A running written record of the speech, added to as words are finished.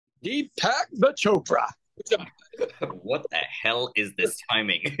Deepak Chopra. What the hell is this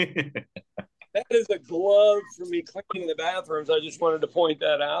timing? That is a glove for me cleaning the bathrooms. I just wanted to point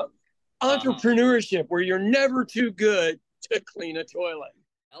that out. uh, Entrepreneurship, where you're never too good to clean a toilet.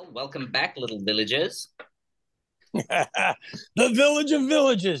 well, welcome back, little villagers. The village of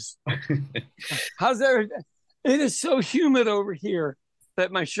villages. How's that? It is so humid over here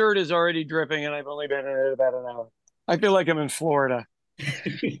that my shirt is already dripping, and I've only been in it about an hour. I feel like I'm in Florida.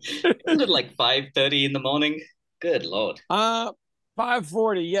 Isn't it like 5:30 in the morning? Good Lord.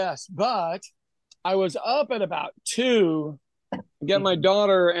 5:40, yes, but I was up at about 2. Get my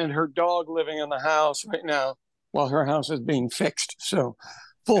daughter and her dog living in the house right now while her house is being fixed. So,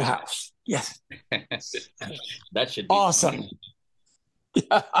 full house. Yes. That should be Awesome.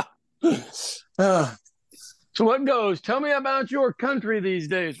 Yeah. So, what goes? Tell me about your country these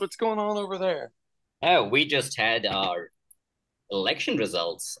days. What's going on over there? Oh, we just had our election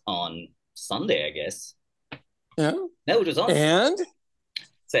results on Sunday, I guess. Yeah. No, it was on. And?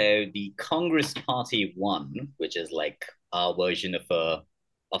 So the Congress Party won, which is like our version of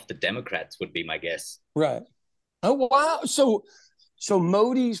the Democrats would be my guess. Right. Oh, wow. So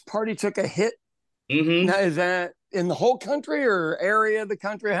Modi's party took a hit. Mm-hmm. Now, is that in the whole country or area of the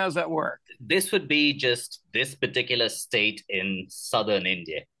country? How's that work? This would be just this particular state in southern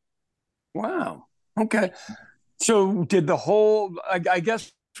India. Wow. Okay. So did the whole, I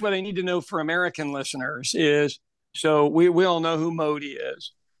guess what I need to know for American listeners is, so we all know who Modi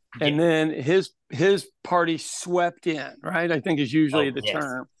is. Yeah. And then his party swept in, right? I think is usually Oh, the yes.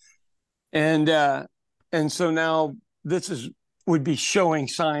 term. And so now this is would be showing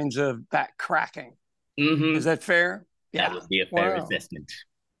signs of that cracking. Is Mm-hmm. that fair? That Yeah. would be a fair Wow. assessment.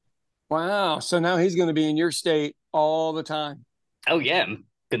 Wow. So now he's going to be in your state all the time. Oh, yeah.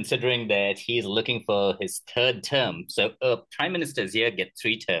 Considering that he's looking for his third term. So prime ministers here get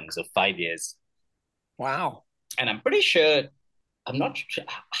 3 terms of 5 years. Wow. And I'm pretty sure, I'm not sure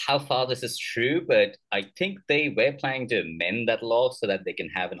how far this is true, but I think they were planning to amend that law so that they can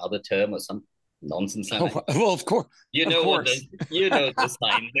have another term or some nonsense like that. Oh, well, of course. You Of know what course. the you know the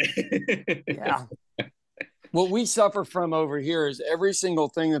sign. Yeah. What we suffer from over here is every single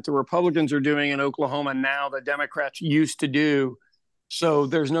thing that the Republicans are doing in Oklahoma now, the Democrats used to do. So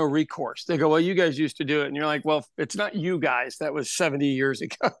there's no recourse. They go, well, you guys used to do it. And you're like, well, it's not you guys. That was 70 years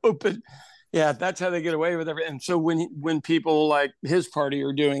ago. But yeah, that's how they get away with everything. And so when people like his party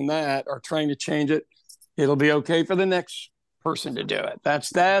are doing that or trying to change it, it'll be okay for the next person to do it.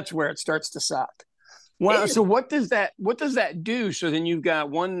 That's where it starts to suck. Well, so what does that do? So then you've got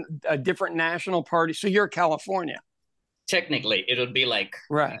a different national party. So you're California, Technically, it would be like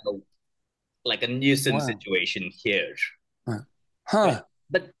right? like a nuisance Wow. situation here. But Huh.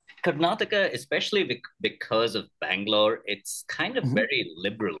 but Karnataka, especially because of Bangalore, it's kind of Mhm. very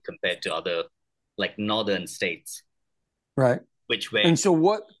liberal compared to other like northern states, Right. which were And so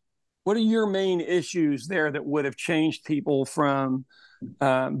what are your main issues there that would have changed people from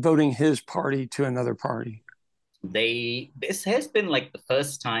voting his party to another party? they this has been like the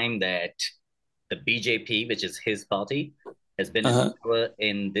first time that the BJP, which is his party, has been in Uh-huh. power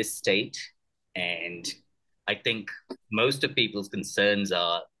in this state. And I think most of people's concerns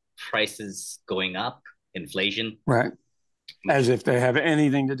are prices going up, inflation. Right. As if they have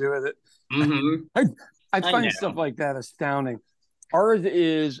anything to do with it. Mm-hmm. I, I I find stuff know. like that astounding. Ours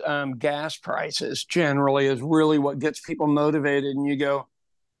is gas prices generally is really what gets people motivated. And you go,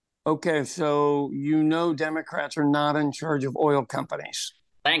 okay, so Democrats are not in charge of oil companies.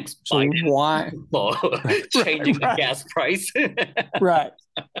 Thanks, So Biden, why? for Right, changing right, the right, gas price. right.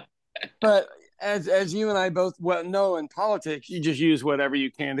 But as you and I both well know in politics, you just use whatever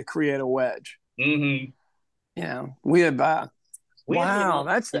you can to create a wedge. Mm-hmm. Yeah, we have. Weirdly Wow, enough,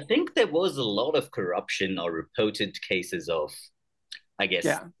 that's I think there was a lot of corruption or reported cases of, I guess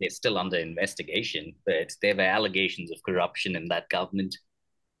yeah. they're still under investigation, but there were allegations of corruption in that government.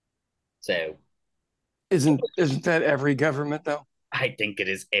 So Isn't that every government though? I think it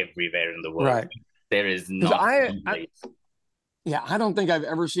is everywhere in the world. Right. There is Because not one place. yeah, I don't think I've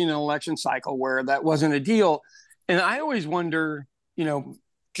ever seen an election cycle where that wasn't a deal. And I always wonder,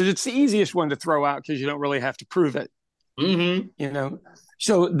 because it's the easiest one to throw out because you don't really have to prove it, Mm-hmm. you know.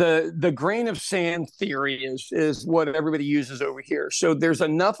 So the grain of sand theory is what everybody uses over here. So there's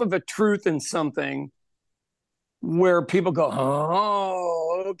enough of a truth in something where people go,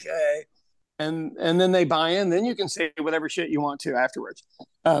 oh, okay, and then they buy in. Then you can say whatever shit you want to afterwards.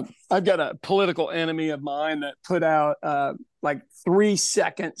 I've got a political enemy of mine that put out like 3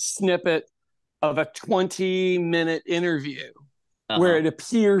 second snippet of a 20-minute interview where Uh-huh. it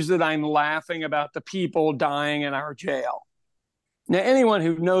appears that I'm laughing about the people dying in our jail. Now, anyone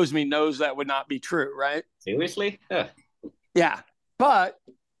who knows me knows that would not be true, right? Seriously? Huh. Yeah. But,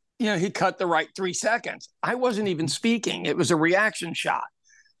 he cut the right 3 seconds. I wasn't even speaking. It was a reaction shot.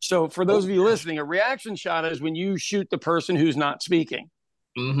 So for those Oh, of you wow. listening, a reaction shot is when you shoot the person who's not speaking.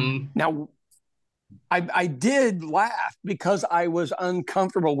 Mm-hmm. Now, I did laugh because I was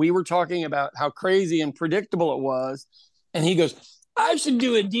uncomfortable. We were talking about how crazy and predictable it was. And he goes, I should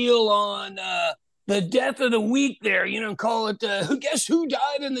do a deal on the death of the week there, call it, guess who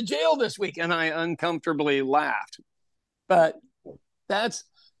died in the jail this week? And I uncomfortably laughed. But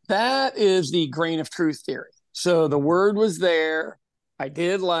that is the grain of truth theory. So the word was there. I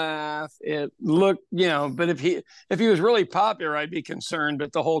did laugh. It looked, but if he was really popular, I'd be concerned.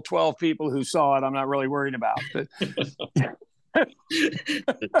 But the whole 12 people who saw it, I'm not really worried about. But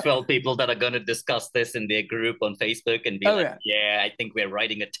The 12 people that are going to discuss this in their group on Facebook and be oh like, yeah, yeah, I think we're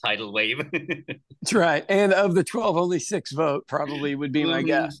riding a tidal wave. that's right. And of the 12, only 6 vote probably would be my Mm-hmm.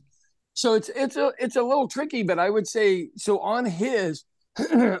 guess. So it's a little tricky, but I would say so on his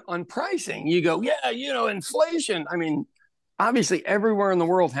on pricing, you go, yeah, inflation. I mean, obviously everywhere in the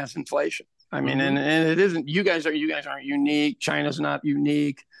world has inflation. I mean, and, Mm-hmm. and it isn't you guys aren't unique. China's not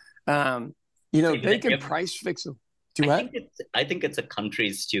unique. Um, they can price fix them. Do what? I think it's a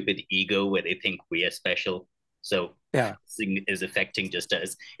country's stupid ego where they think we are special. So Yeah, housing is affecting just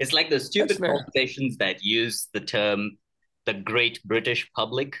us. It's like those that's stupid fair. politicians that use the term the great British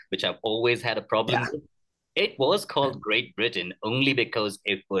public, which I've always had a problem Yeah. with. It was called Great Britain only because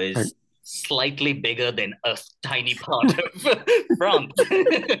it Right. was slightly bigger than a tiny part of France.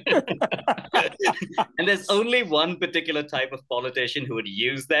 And there's only one particular type of politician who would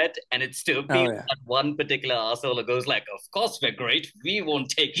use that, and it still Oh appeals yeah. that one particular asshole who goes like, "Of course we're great. We won't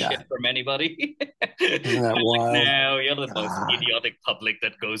take shit Yeah. from anybody." Isn't that Like, wild? no, you're the most God. idiotic public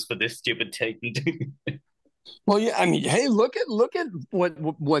that goes for this stupid statement. Well, yeah. I mean, hey, look at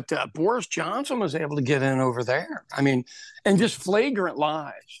what Boris Johnson was able to get in over there. I mean, and just flagrant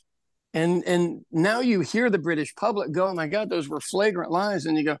lies. And now you hear the British public go, "Oh my God, those were flagrant lies,"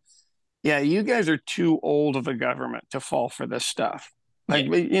 and you go, "Yeah, you guys are too old of a government to fall for this stuff." Yeah. Like,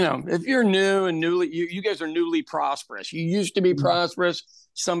 if you're new and you guys are newly prosperous. You used to be prosperous.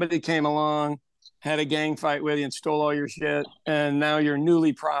 Somebody came along, had a gang fight with you, and stole all your shit, and now you're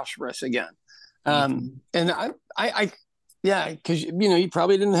newly prosperous again. Mm-hmm. And yeah, because you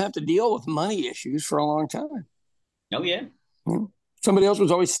probably didn't have to deal with money issues for a long time. Oh yeah. Somebody else was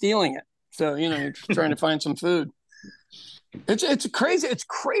always stealing it, so you're just trying to find some food. It's crazy. It's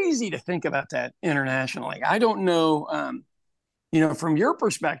crazy to think about that internationally. I don't know. From your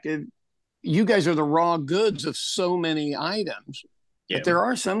perspective, you guys are the raw goods of so many items, Yeah. but there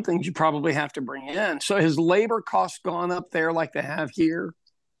are some things you probably have to bring in. So has labor costs gone up there like they have here?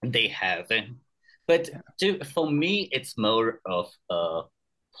 They have. But Yeah. for me, it's more of a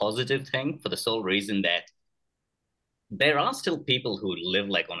positive thing for the sole reason that there are still people who live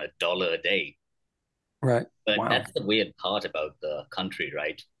like on $1 a day. Right. But Wow. that's the weird part about the country,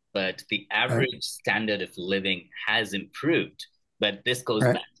 right? But the Right. average standard of living has improved. But this goes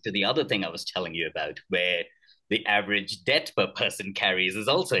Right. back to the other thing I was telling you about, where the average debt per person carries is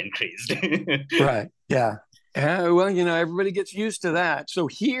also increased. Right. Yeah. Well, everybody gets used to that. So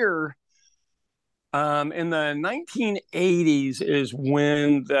here, in the 1980s is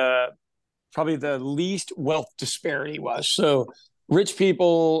when probably the least wealth disparity was. So rich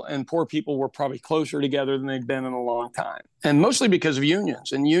people and poor people were probably closer together than they'd been in a long time, and mostly because of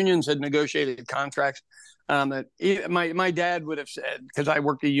unions. And unions had negotiated contracts that my dad would have said, because I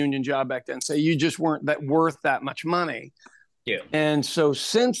worked a union job back then, say you just weren't that worth that much money. Yeah. And so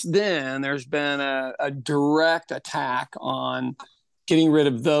since then, there's been a direct attack on getting rid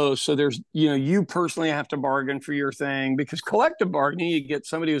of those. So there's, you personally have to bargain for your thing, because collective bargaining, you get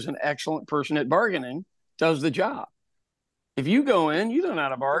somebody who's an excellent person at bargaining, does the job. If you go in, you don't know how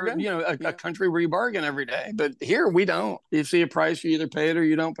to bargain, a country where you bargain every day. But here we don't. You see a price, you either pay it or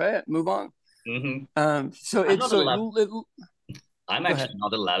you don't pay it. Move on. Mm-hmm. So I'm it's not so allowed. I'm go actually ahead.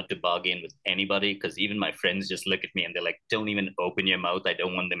 not allowed to bargain with anybody because even my friends just look at me and they're like, "Don't even open your mouth. I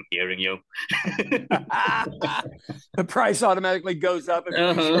don't want them hearing you." The price automatically goes up if you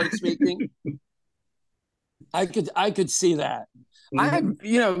Uh-huh. start speaking. I could see that.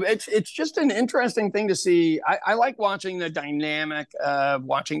 Mm-hmm. It's just an interesting thing to see. I like watching the dynamic of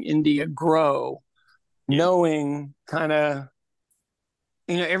watching India grow, Yeah. knowing kind of,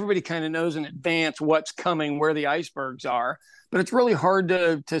 everybody kind of knows in advance what's coming, where the icebergs are, but it's really hard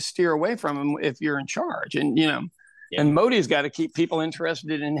to steer away from them if you're in charge. Yeah. And Modi's got to keep people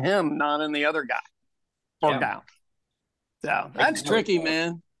interested in him, not in the other guy or Yeah. gal. So Right that's now, tricky,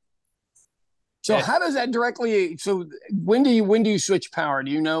 man. So how does that directly? So when do you switch power?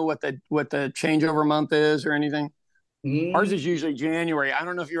 Do you know what the changeover month is or anything? Ours is Mm, usually January. I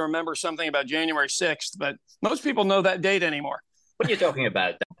don't know if you remember something about January 6th, but most people know that date anymore. what are you talking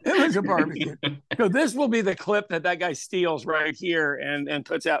about? It was a barbecue. So this will be the clip that guy steals right here and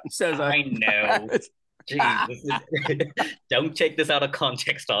puts out and says, I know. Jesus. Don't take this out of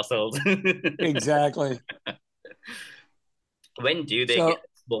context, ourselves. exactly. When do they get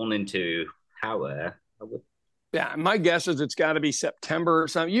So born into power? I would... yeah, my guess is it's got to be September or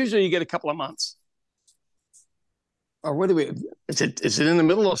something. Usually you get a couple of months. Or what do we? Is it in the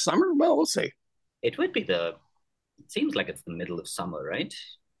middle of summer? Well, we'll see. It would be the. It seems like it's the middle of summer, right?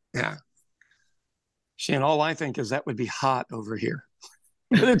 Yeah. See, and all I think is that would be hot over here.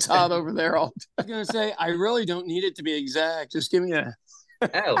 But it's hot over there. I was gonna say I really don't need it to be exact. Just give me a.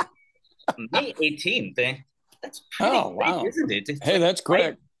 Oh, May 18th. Eh? That's pretty Oh quick, wow. isn't it? It's Hey, that's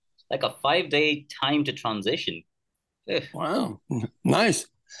quick. like a 5 day time to transition. Ugh. Wow, nice.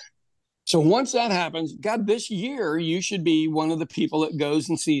 So once that happens, God, this year you should be one of the people that goes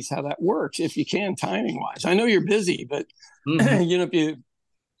and sees how that works, if you can, timing wise. I know you're busy, but Mhm. if you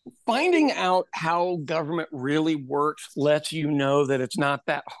finding out how government really works lets you know that it's not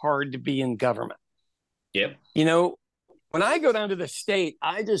that hard to be in government. Yep. You know, when I go down to the state,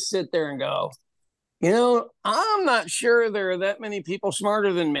 I just sit there and go, I'm not sure there are that many people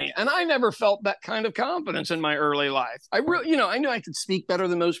smarter than me. And I never felt that kind of confidence in my early life. I really, I knew I could speak better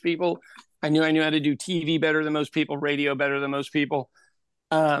than most people. I knew how to do TV better than most people, radio better than most people.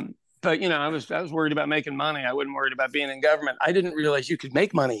 But I was worried about making money. I wasn't worried about being in government. I didn't realize you could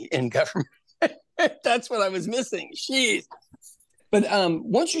make money in government. That's what I was missing. Jeez. But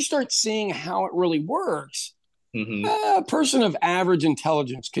once you start seeing how it really works, Hmm. a person of average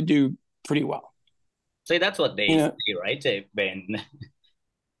intelligence could do pretty well. So that's what they You say, know, right? When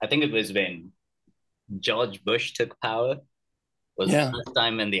I think it was when George Bush took power was the yeah. first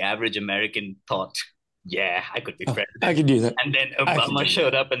time when the average American thought, yeah, I could be Oh, I president. could do that. And then I could Obama do that.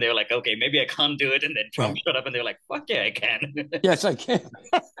 showed up and they were like, okay, maybe I can't do it. And then Trump Right. showed up and they were like, fuck yeah, I can. Yes, I can.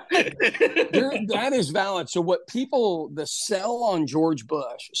 That is valid. So the sell on George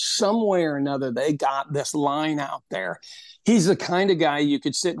Bush, somewhere or another, they got this line out there. He's the kind of guy you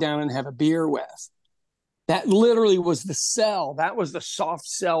could sit down and have a beer with. That literally was the sell. That was the soft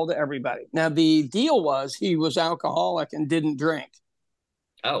sell to everybody. Now, the deal was he was alcoholic and didn't drink.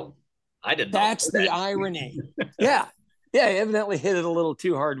 Oh, I did not That's know the that. irony. Yeah. Yeah. He evidently hit it a little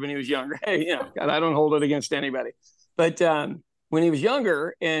too hard when he was younger. Hey, God, I don't hold it against anybody. But when he was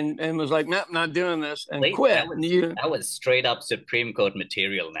younger and was like, nope, not doing this and Wait, quit. that was straight up Supreme Court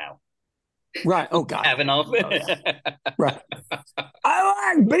material now. Right. Oh, God. Yeah. Kavanaugh. Oh, yeah. Right.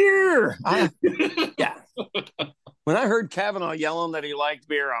 I like beer. Yeah. When I heard Kavanaugh yelling that he liked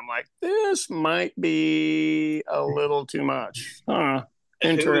beer, I'm like, this might be a little too much. Huh. Who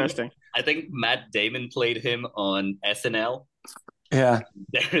Interesting. I think Matt Damon played him on SNL. Yeah.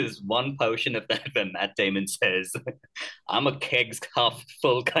 There is one portion of that where Matt Damon says, I'm a kegs half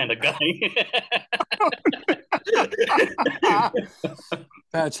full kind of guy.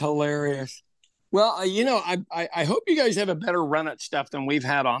 That's hilarious. Well, I hope you guys have a better run at stuff than we've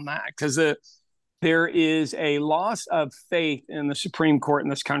had on that because there is a loss of faith in the Supreme Court in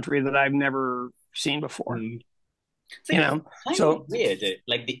this country that I've never seen before. Mm. See, You it's know, kind of so weird.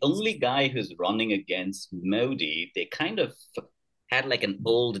 Like the only guy who's running against Modi, they kind of had like an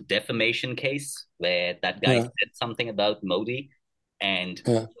old defamation case where that guy yeah, said something about Modi. And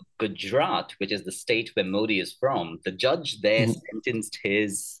yeah, Gujarat, which is the state where Modi is from, the judge there mhm. sentenced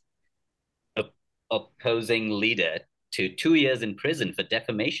his opposing leader to 2 years in prison for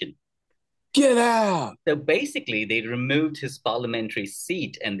defamation. Get out! So basically, they removed his parliamentary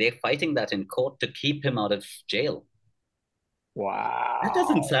seat and they're fighting that in court to keep him out of jail. That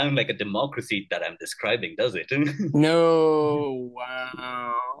doesn't Wow! sound like a democracy that I'm describing, does it? No,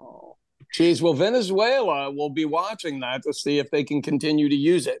 wow. Geez, well, Venezuela will be watching that to see if they can continue to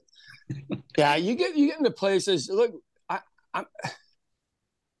use it. Yeah, you get into places. Look, I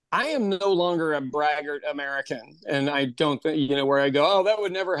I am no longer a braggart American, and I don't think where I go. Oh, that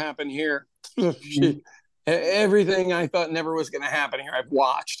would never happen here. Everything I thought never was going to happen here, I've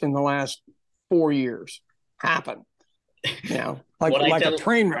watched in the last 4 years happen. Like what I like a tell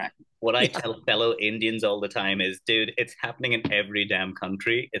train wreck. what I Yeah, tell fellow Indians all the time is, dude, it's happening in every damn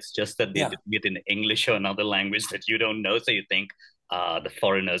country. It's just that they yeah, do it in English or another language that you don't know, so you think the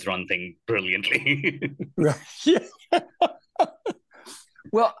foreigners run things brilliantly. right. Yeah.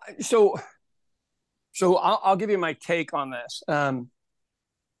 Well, so I'll give you my take on this.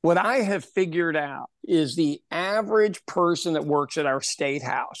 What I have figured out is the average person that works at our state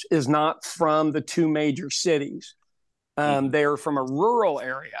house is not from the two major cities. Mm-hmm. They're from a rural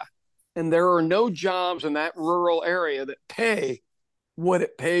area, and there are no jobs in that rural area that pay what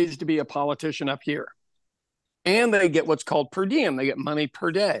it pays to be a politician up here. And they get what's called per diem. They get money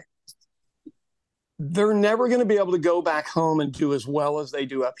per day. They're never going to be able to go back home and do as well as they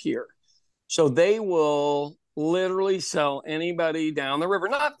do up here. So they will literally sell anybody down the river.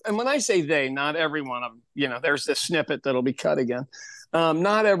 Not, and when I say they, not every one of them. You know, there's this snippet that'll be cut again.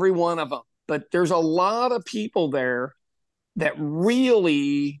 Not every one of them, but there's a lot of people there that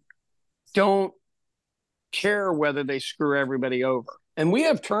really don't care whether they screw everybody over. And we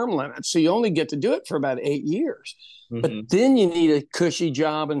have term limits, so you only get to do it for about 8 years. But Mm-hmm. then you need a cushy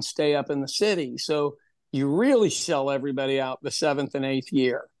job and stay up in the city. So you really sell everybody out the seventh and eighth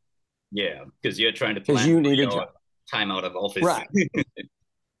year Yeah, because you're trying to because plan you for need a your job. time out of office. Right.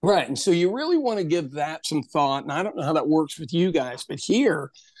 Right. And so you really want to give that some thought. And I don't know how that works with you guys, but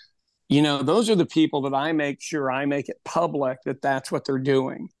here, you know, those are the people that I make sure I make it public that that's what they're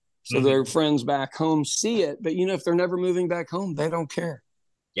doing. So their Mm-hmm. friends back home see it. But, you know, if they're never moving back home, they don't care.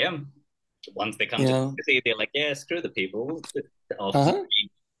 Yeah. Once they come You to the know, city, they're like, yeah, screw the people of uh-huh.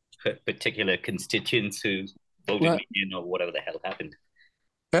 particular constituents who voted Right. me in or whatever the hell happened.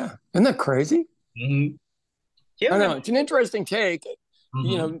 Yeah. Isn't that crazy? Mm-hmm. Yeah, I man. know. It's an interesting take, you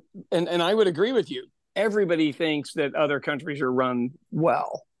Mm-hmm. know, and I would agree with you. Everybody thinks that other countries are run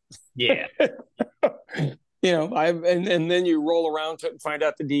well. Yeah. You know, and then you roll around to it and find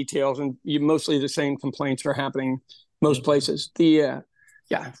out the details, and you mostly the same complaints are happening most Mm-hmm. places. Yeah,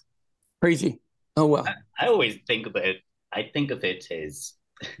 crazy. Oh I, well. I always think of it. I think of it as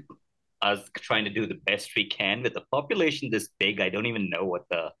us trying to do the best we can with a population this big. I don't even know what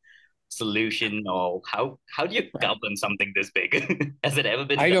the solution or how do you Right. govern something this big? Has it ever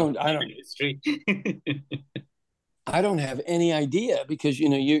been I done don't. I in don't. history? I don't have any idea because you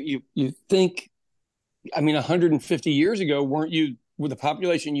know you think. I mean, 150 years ago, weren't you with the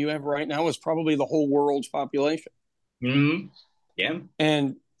population you have right now is probably the whole world's population. Mm-hmm. Yeah.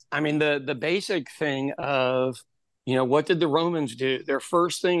 And I mean, the basic thing of, you know, what did the Romans do? Their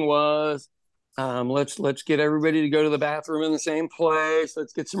first thing was, let's get everybody to go to the bathroom in the same place.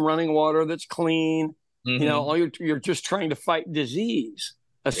 Let's get some running water that's clean. You know, Mm-hmm. all you're just trying to fight disease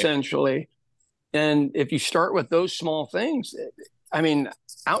Yeah. essentially. And if you start with those small things, I mean,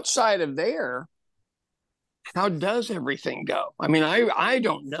 outside of there, how does everything go? I mean, I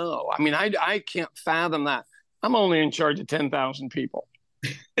don't know. I mean, I can't fathom that. I'm only in charge of 10,000 people.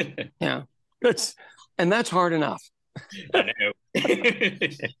 Yeah. That's and that's hard enough. I know.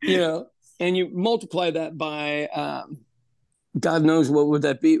 You know, and you multiply that by God knows what would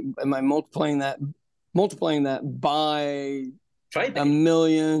that be? Am I multiplying that by Try a that.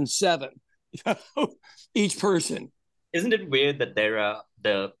 million seven each person? Isn't it weird that there are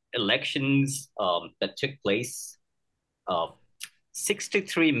the elections that took place? Uh,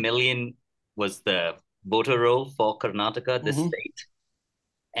 63 million was the voter roll for Karnataka, the Mm-hmm. state,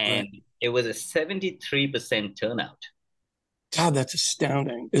 and Right. it was a 73% turnout. God, that's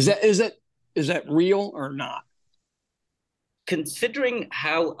astounding. Is that real or not? Considering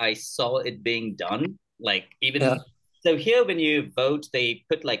how I saw it being done, like Yeah. even so here when you vote, they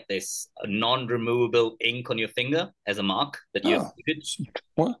put like this non-removable ink on your finger as a mark that you have Oh, voted.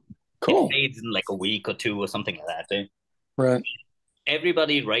 well, It cool. fades in like a week or two or something like that. Eh? Right.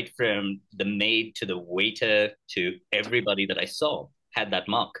 Everybody, right from the maid to the waiter to everybody that I saw, had that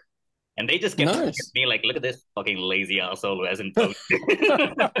mark. And they just kept looking at Nice. me like, look at this fucking lazy asshole who hasn't voted.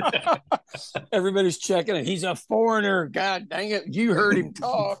 Everybody's checking it. He's a foreigner. God dang it. You heard him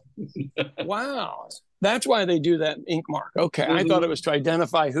talk. Wow. That's why they do that ink mark. Okay. I thought it was to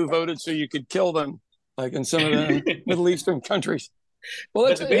identify who voted so you could kill them, like in some of the Middle Eastern countries. Well,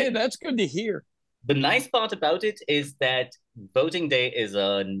 But that's hey, that's good to hear. the nice part about it is that voting day is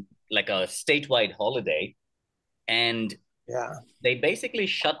a like a statewide holiday, and Yeah. they basically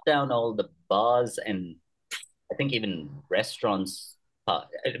shut down all the bars and I think even restaurants.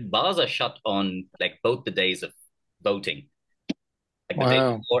 Bars are shut on like both the days of voting, like the day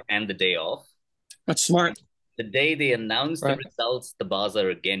Wow. before and the day off. That's smart. The day they announce the Right. results, the bars are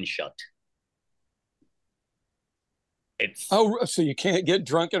again shut. It's Oh, so you can't get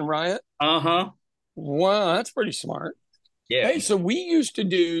drunk and riot? uh-huh. Wow, that's pretty smart. Yeah. Hey, so we used to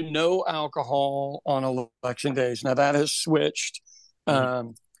do no alcohol on election days. Now that has switched.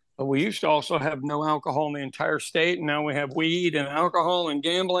 Mhm. But we used to also have no alcohol in the entire state. And now we have weed and alcohol and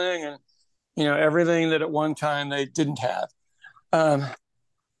gambling and, you know, everything that at one time they didn't have. Um,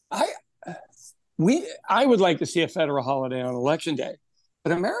 I, I would like to see a federal holiday on election day,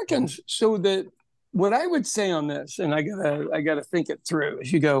 but Americans, so that what I would say on this, and I gotta think it through,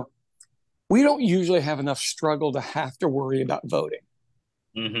 is you go, we don't usually have enough struggle to have to worry about voting.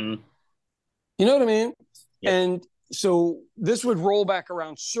 Mm-hmm. You know what I mean? Yep. And so this would roll back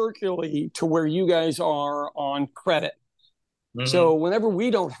around circularly to where you guys are on credit. Mm-hmm. So whenever we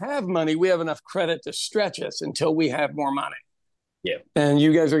don't have money, we have enough credit to stretch us until we have more money. Yeah. And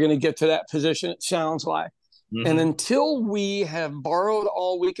you guys are going to get to that position, it sounds like. And Mm-hmm. until we have borrowed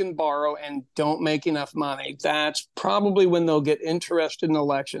all we can borrow and don't make enough money, that's probably when they'll get interested in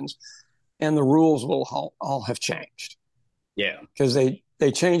elections and the rules will all have changed. Yeah. Because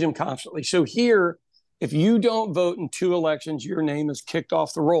they change them constantly. So here, if you don't vote in 2 elections, your name is kicked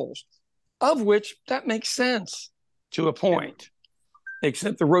off the rolls, of which that makes sense to a point.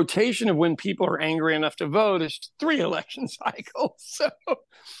 Except the rotation of when people are angry enough to vote is 3 election cycles. So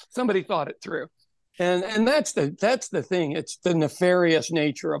somebody thought it through. And that's the thing. It's the nefarious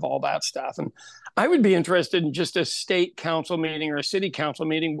nature of all that stuff. And I would be interested in just a state council meeting or a city council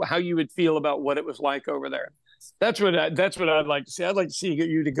meeting, how you would feel about what it was like over there. That's what I'd like to see. I'd like to see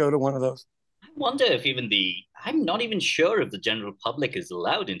you to go to one of those. I wonder if I'm not even sure if the general public is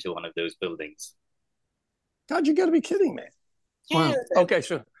allowed into one of those buildings. God, you got to be kidding me. Yeah. Wow. Okay,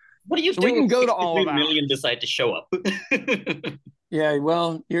 so What do you we do can if go to all 63 of million ours. decide to show up? Yeah,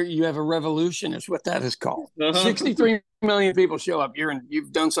 well, you have a revolution, is what that is called. Uh-huh. 63 million people show up.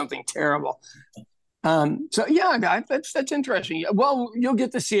 You've done something terrible. So yeah, that's interesting. Well, you'll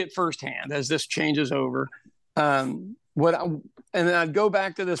get to see it firsthand as this changes over. What I, and then I'd go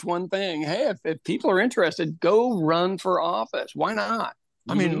back to this one thing. Hey, if people are interested, go run for office. Why not?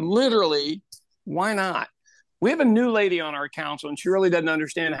 I Mm-hmm. mean, literally, why not? We have a new lady on our council, and she really doesn't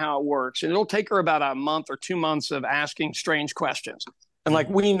understand how it works. And it'll take her about a month or 2 months of asking strange questions. And like,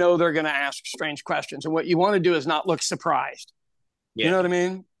 we know they're going to ask strange questions. And what you want to do is not look surprised. You know Yeah. what I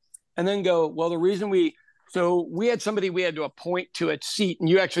mean? And then go, well, the reason so we had somebody we had to appoint to a seat, and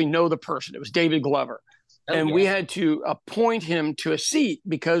you actually know the person. It was David Glover. Oh And we yeah. had to appoint him to a seat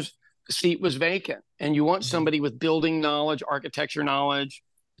because the seat was vacant. And you want somebody with building knowledge, architecture knowledge.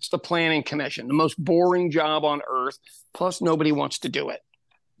 It's the planning commission, the most boring job on earth. Plus, nobody wants to do it.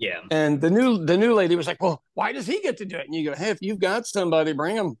 Yeah. And the new lady was like, well, why does he get to do it? And you go, hey, if you've got somebody,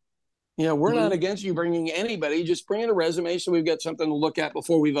 bring him. You know, we're not Mm-hmm. against you bringing anybody. Just bring in a resume so we've got something to look at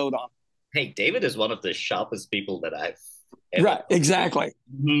before we vote on. Hey, David is one of the sharpest people that I've ever. Right, exactly.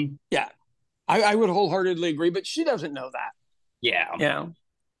 Mm-hmm. Yeah, I would wholeheartedly agree, but she doesn't know that. Yeah. Yeah.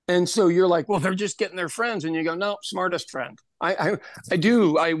 And so you're like, well, they're just getting their friends. And you go, no, smartest friend. I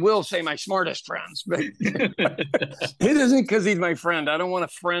will say my smartest friends, but it isn't because he's my friend. I don't want a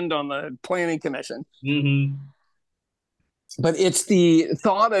friend on the planning commission. Mm-hmm. But it's the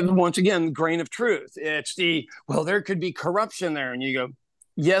thought of, once again, grain of truth. It's well, there could be corruption there. And you go,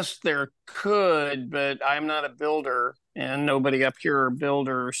 yes, there could, but I'm not a builder and nobody up here are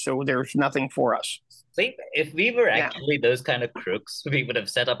builders. So there's nothing for us. See, if we were Yeah. actually those kind of crooks, we would have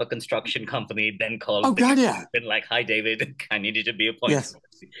set up a construction company, then called Oh, God, yeah. been like, hi, David, I need you to be appointed.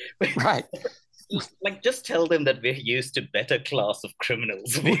 Yes. Right. Like, just tell them that we're used to better class of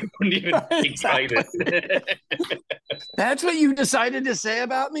criminals. We wouldn't even Exactly. it. That's what you decided to say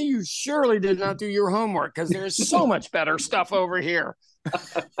about me? You surely did not do your homework because there's so much better stuff over here.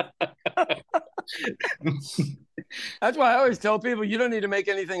 That's why I always tell people, you don't need to make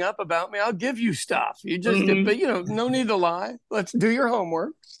anything up about me. I'll give you stuff. You just, but no need to lie. Let's do your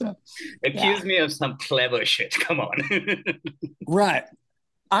homework. So, Accuse me of some clever shit. Come on. Right.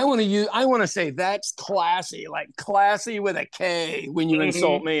 I want to say that's classy, like classy with a K when you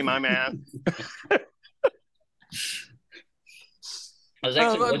insult me, my man.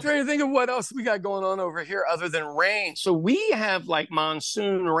 I'm trying to think of what else we got going on over here other than rain. So we have like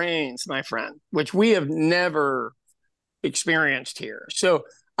monsoon rains, my friend, which we have never experienced here. So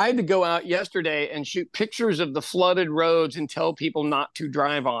I had to go out yesterday and shoot pictures of the flooded roads and tell people not to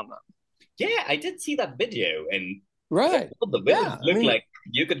drive on them. Yeah, I did see that video, and right. The village looked like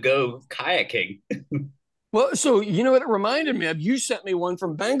you could go kayaking. Well, so you know what it reminded me of? You sent me one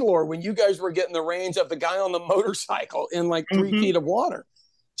from Bangalore when you guys were getting the rains of the guy on the motorcycle in like 3 feet of water.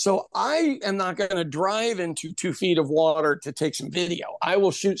 So I am not going to drive into 2 feet of water to take some video. I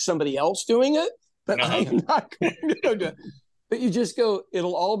will shoot somebody else doing it, but I am not going to go do it. But you just go,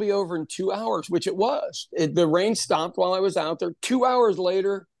 it'll all be over in 2 hours, which it was. The rain stopped while I was out there. 2 hours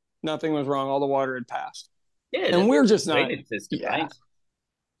later, nothing was wrong. All the water had passed. Yeah, and we're just not. System, right?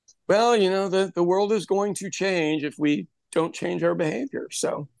 Well, the world is going to change if we don't change our behavior.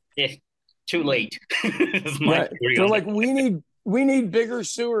 So yeah, too late. Right. So like we we need bigger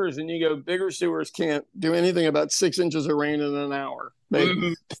sewers. And you go, bigger sewers can't do anything about 6 inches of rain in an hour.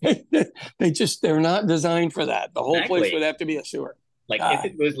 Mhm. They're not designed for that. The whole place would Exactly. have to be a sewer. Like if God.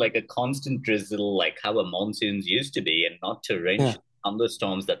 it was like a constant drizzle, like how a monsoons used to be, and not Yeah. torrential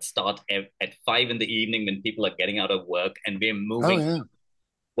thunderstorms that start at 5 in the evening when people are getting out of work, and we're Oh, moving yeah.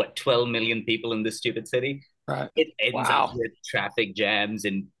 what 12 million people in this stupid city, Right. it ends up Wow. with traffic jams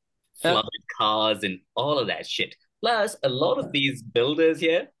and Yeah. flooded cars and all of that shit. Plus, a lot of these builders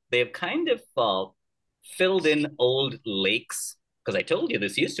here, they've kind of filled in old lakes. Because I told you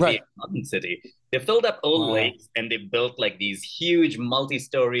this used to be a Right. garden city. They filled up old Wow. lakes and they built like these huge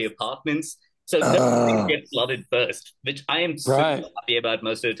multi-story apartments. So those things Uh, get flooded first, which I am super right. happy about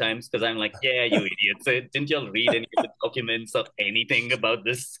most of the times because I'm like, yeah, you idiots. Didn't y'all read any of the documents or anything about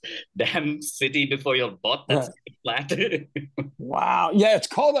this damn city before y'all bought that Right. flat? Wow. Yeah, it's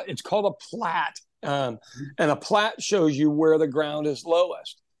called a plat. And a plat shows you where the ground is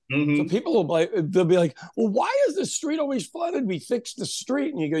lowest. So Mm-hmm. people they'll be like, well, why is the street always flooded? We fixed the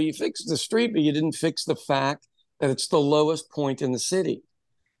street. And you go, you fixed the street, but you didn't fix the fact that it's the lowest point in the city.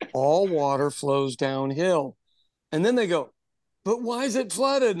 All water flows downhill. And then they go, but why is it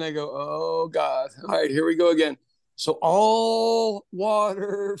flooded? And they go, oh God. All right, here we go again. So all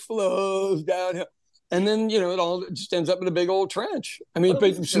water flows downhill. And then, it all just ends up in a big old trench. I mean, Well,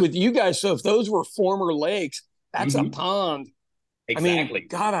 but this is with you guys, so if those were former lakes, that's a Mhm. pond. I mean, Exactly.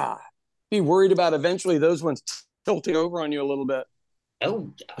 gotta be worried about eventually those ones tilting over on you a little bit.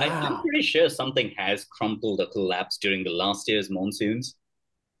 Oh, I'm Wow. pretty sure something has crumpled or collapsed during the last year's monsoons.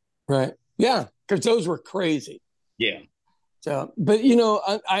 Right. Yeah. Because those were crazy. Yeah. So, but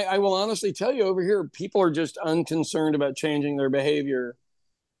I will honestly tell you over here, people are just unconcerned about changing their behavior.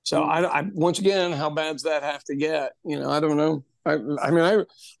 So once again, how bad's that have to get? I don't know. I mean,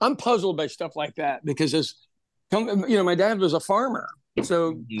 I'm puzzled by stuff like that because my dad was a farmer.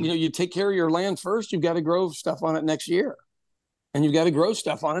 So, Mhm. you take care of your land first, you've got to grow stuff on it next year and you've got to grow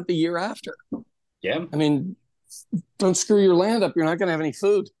stuff on it the year after. Yeah. I mean, don't screw your land up. You're not going to have any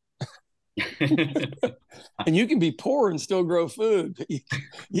food. And you can be poor and still grow food. But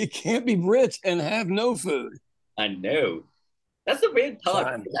you can't be rich and have no food. I know. That's the weird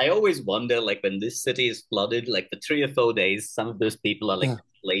part. So, I always wonder, like, when this city is flooded, like the 3 or 4 days, some of those people are like yeah,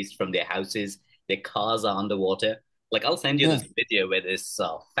 displaced from their houses, their cars are underwater. Like, I'll send you yeah. this video where this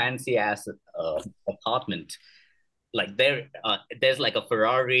fancy ass apartment, like there's like a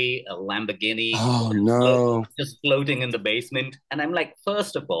Ferrari, a Lamborghini, Oh no. just floating in the basement. And I'm like,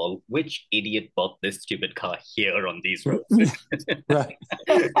 first of all, which idiot bought this stupid car here on these roads? Right.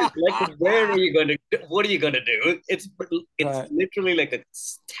 Like, where are you going to? What are you going to do? It's Right. literally like a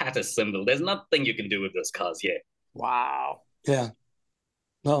status symbol. There's nothing you can do with those cars here. Wow. Yeah.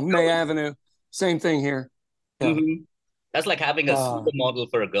 Well, May Avenue, same thing here. Yeah. Mm-hmm. That's like having a Uh, supermodel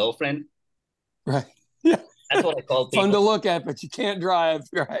for a girlfriend. right. Yeah. That's what I call Fun people. to look at, but you can't drive.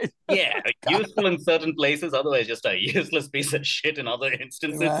 Right. Yeah, God, useful in certain places, otherwise just a useless piece of shit in other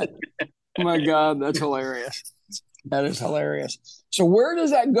instances. right. Oh my God, that's hilarious. That is hilarious. So where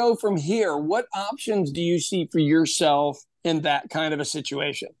does that go from here? What options do you see for yourself in that kind of a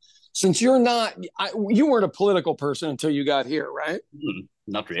situation? Since you weren't a political person until you got here, right?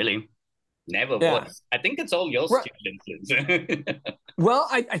 Not really. Never Yeah. was. I think it's all your Right. stupid influence. Well,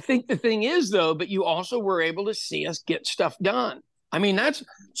 I think the thing is though, but you also were able to see us get stuff done. I mean, that's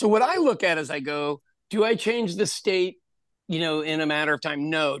so what I look at as I go, do I change the state, in a matter of time?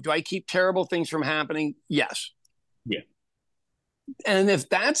 No. Do I keep terrible things from happening? Yes. Yeah. And if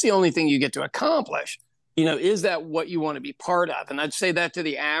that's the only thing you get to accomplish, is that what you want to be part of? And I'd say that to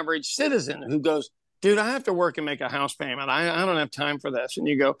the average citizen who goes, dude, I have to work and make a house payment. I don't have time for this. And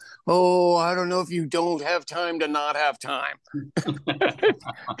you go, oh, I don't know if you don't have time to not have time.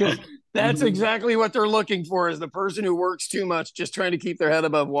 Because that's exactly what they're looking for is the person who works too much, just trying to keep their head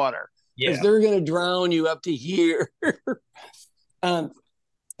above water. Because Yeah. they're going to drown you up to here. um,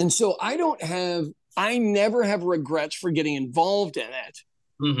 and so I never have regrets for getting involved in it.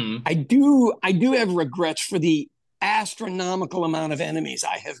 Mm-hmm. I do have regrets for the astronomical amount of enemies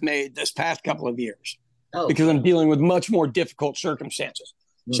I have made this past couple of years Oh, because I'm dealing with much more difficult circumstances.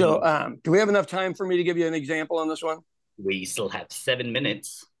 So, mm-hmm. do we have enough time for me to give you an example on this one? We still have 7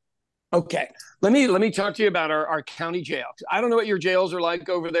 minutes. Okay, let me talk to you about our county jail. I don't know what your jails are like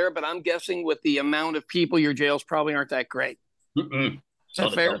over there, but I'm guessing with the amount of people, your jails probably aren't that great. Mm-mm. Is that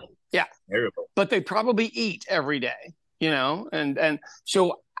Not at fair? all. Yeah, Terrible. but they probably eat every day, and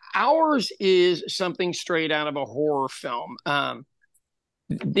so ours is something straight out of a horror film.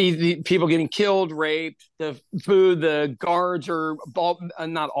 the people getting killed, raped, the food, the guards are all,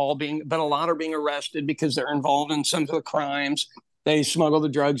 not all being, but a lot are being arrested because they're involved in some of the crimes. They smuggle the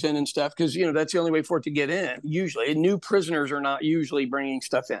drugs in and stuff because, that's the only way for it to get in. Usually, new prisoners are not usually bringing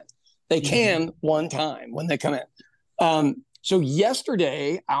stuff in. They can one time when they come in. So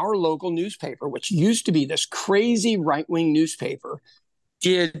yesterday, our local newspaper, which used to be this crazy right-wing newspaper,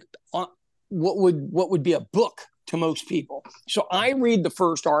 did what would be a book to most people. So I read the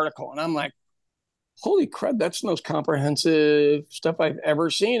first article and I'm like, holy crap, that's the most comprehensive stuff I've ever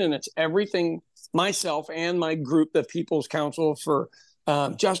seen. And it's everything myself and my group, the People's Council for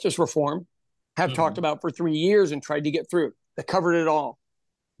Justice Reform, have talked about for 3 years and tried to get through. They covered it all.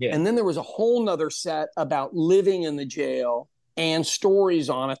 Yeah. And then there was a whole nother set about living in the jail and stories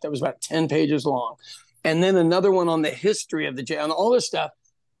on it that was about 10 pages long. And then another one on the history of the jail and all this stuff.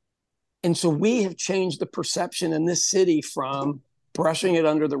 And so we have changed the perception in this city from brushing it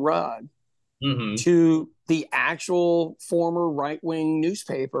under the rug to the actual former right-wing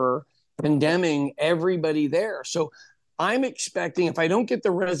newspaper condemning everybody there. So I'm expecting, if I don't get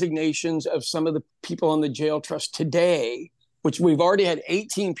the resignations of some of the people on the jail trust today, which we've already had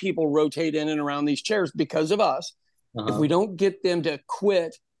 18 people rotate in and around these chairs because of us, if we don't get them to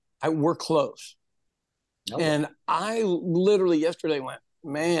quit, we're close. And I literally yesterday went,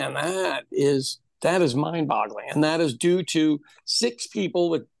 man, that is mind-boggling. And that is due to 6 people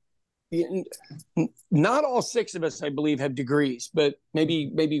with, not all 6 of us, I believe, have degrees, but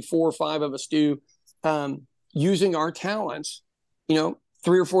maybe 4 or 5 of us do, using our talents, 3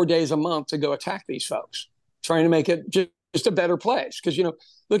 or 4 days a month to go attack these folks, trying to make it just a better place. Because,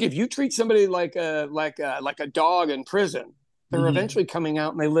 look, if you treat somebody like a dog in prison, they're eventually coming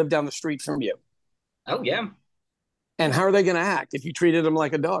out and they live down the street from you. Oh, yeah. And how are they going to act if you treated them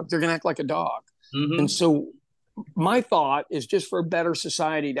like a dog? They're going to act like a dog. And so my thought is, just for a better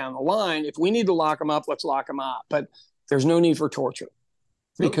society down the line, if we need to lock them up, let's lock them up. But there's no need for torture,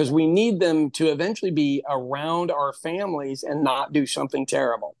 because we need them to eventually be around our families and not do something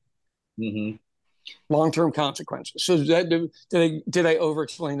terrible. Long-term consequences. So did I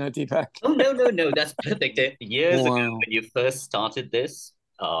over-explain that, Deepak? Oh, no. That's perfect. Years ago, when you first started this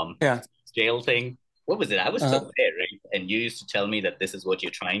jail thing, what was it? I was still there, right? And you used to tell me that this is what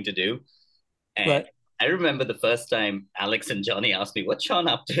you're trying to do. And I remember the first time Alex and Johnny asked me, what's Sean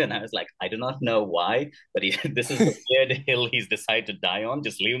up to? And I was like, I do not know why, but this is the weird hill he's decided to die on.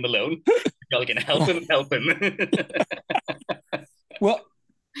 Just leave him alone. Y'all can help him. Well,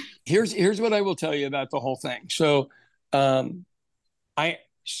 here's what I will tell you about the whole thing. So,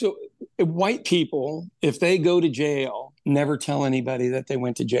 white people, if they go to jail, never tell anybody that they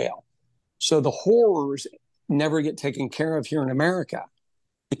went to jail. So the horrors never get taken care of here in America,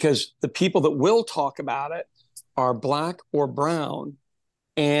 because the people that will talk about it are black or brown.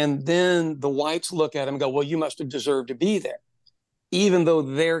 And then the whites look at them and go, well, you must have deserved to be there, even though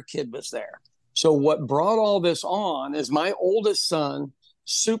their kid was there. So what brought all this on is my oldest son,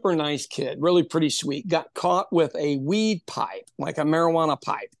 super nice kid, really pretty sweet, got caught with a weed pipe, like a marijuana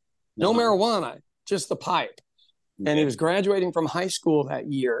pipe. No marijuana, just the pipe. And he was graduating from high school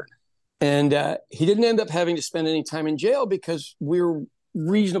that year. And he didn't end up having to spend any time in jail because we're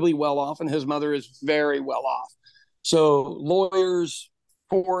reasonably well off and his mother is very well off. So lawyers,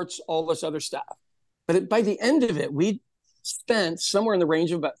 courts, all this other stuff. But by the end of it, we spent somewhere in the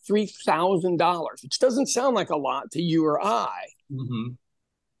range of about $3,000, which doesn't sound like a lot to you or I.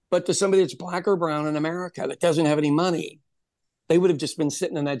 But to somebody that's black or brown in America that doesn't have any money, they would have just been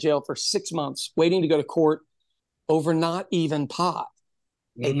sitting in that jail for 6 months waiting to go to court over not even pot.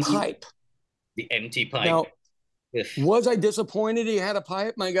 A pipe. The empty pipe. Now, was I disappointed he had a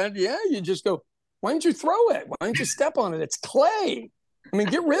pipe? My God, yeah, you just go, why don't you throw it? Why don't you step on it? It's clay. I mean,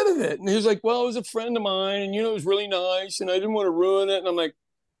 get rid of it. And he was like, well, it was a friend of mine and, it was really nice and I didn't want to ruin it. And I'm like,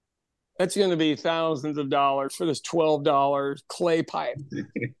 that's going to be thousands of dollars for this $12 clay pipe.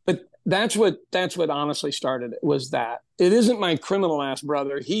 But that's what honestly started it, was that. It isn't my criminal ass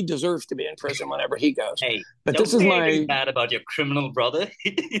brother. He deserves to be in prison whenever he goes. Hey, but this is my bad about your criminal brother.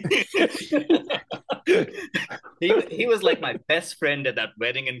 he was like my best friend at that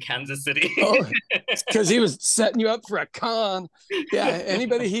wedding in Kansas City. Because he was setting you up for a con. Yeah,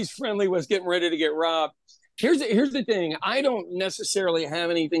 anybody he's friendly was getting ready to get robbed. Here's the thing. I don't necessarily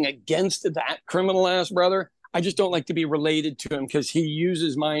have anything against that criminal ass brother. I just don't like to be related to him because he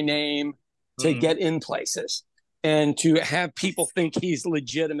uses my name to get in places and to have people think he's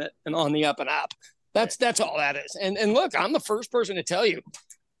legitimate and on the up and up. That's all that is. And look, I'm the first person to tell you,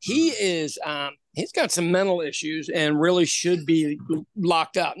 he is he's got some mental issues and really should be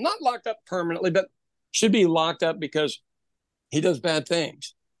locked up. Not locked up permanently, but should be locked up because he does bad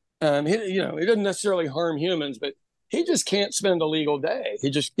things. He doesn't necessarily harm humans, but he just can't spend a legal day. He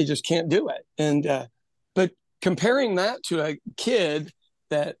just can't do it. And but comparing that to a kid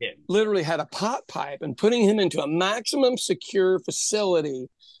that Yeah. literally had a pot pipe and putting him into a maximum secure facility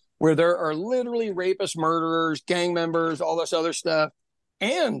where there are literally rapists, murderers, gang members, all this other stuff.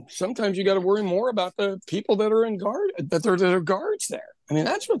 And sometimes you got to worry more about the people that are in guard, that are guards there. I mean,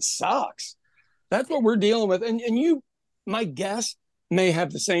 that's what sucks. That's what we're dealing with. And you, my guess, may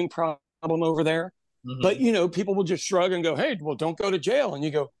have the same problem over there. But, Mm-hmm. people will just shrug and go, hey, well, don't go to jail. And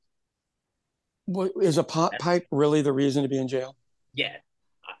you go, what, is a pot pipe really the reason to be in jail? Yeah,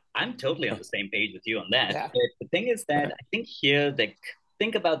 I'm totally on the same page with you on that. Yeah. But the thing is that I think here, like,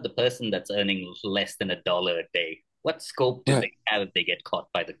 think about the person that's earning less than $1 a day. What scope do Right. they have if they get caught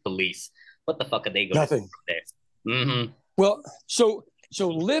by the police? What the fuck are they going to do Nothing. from there? Mm-hmm. Well, so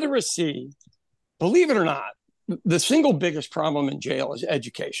literacy, believe it or not, the single biggest problem in jail is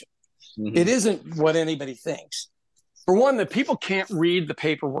education. It Mm-hmm. isn't what anybody thinks. For one, the people can't read the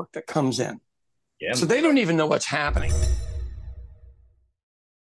paperwork that comes in. Yeah, So they don't even know what's happening.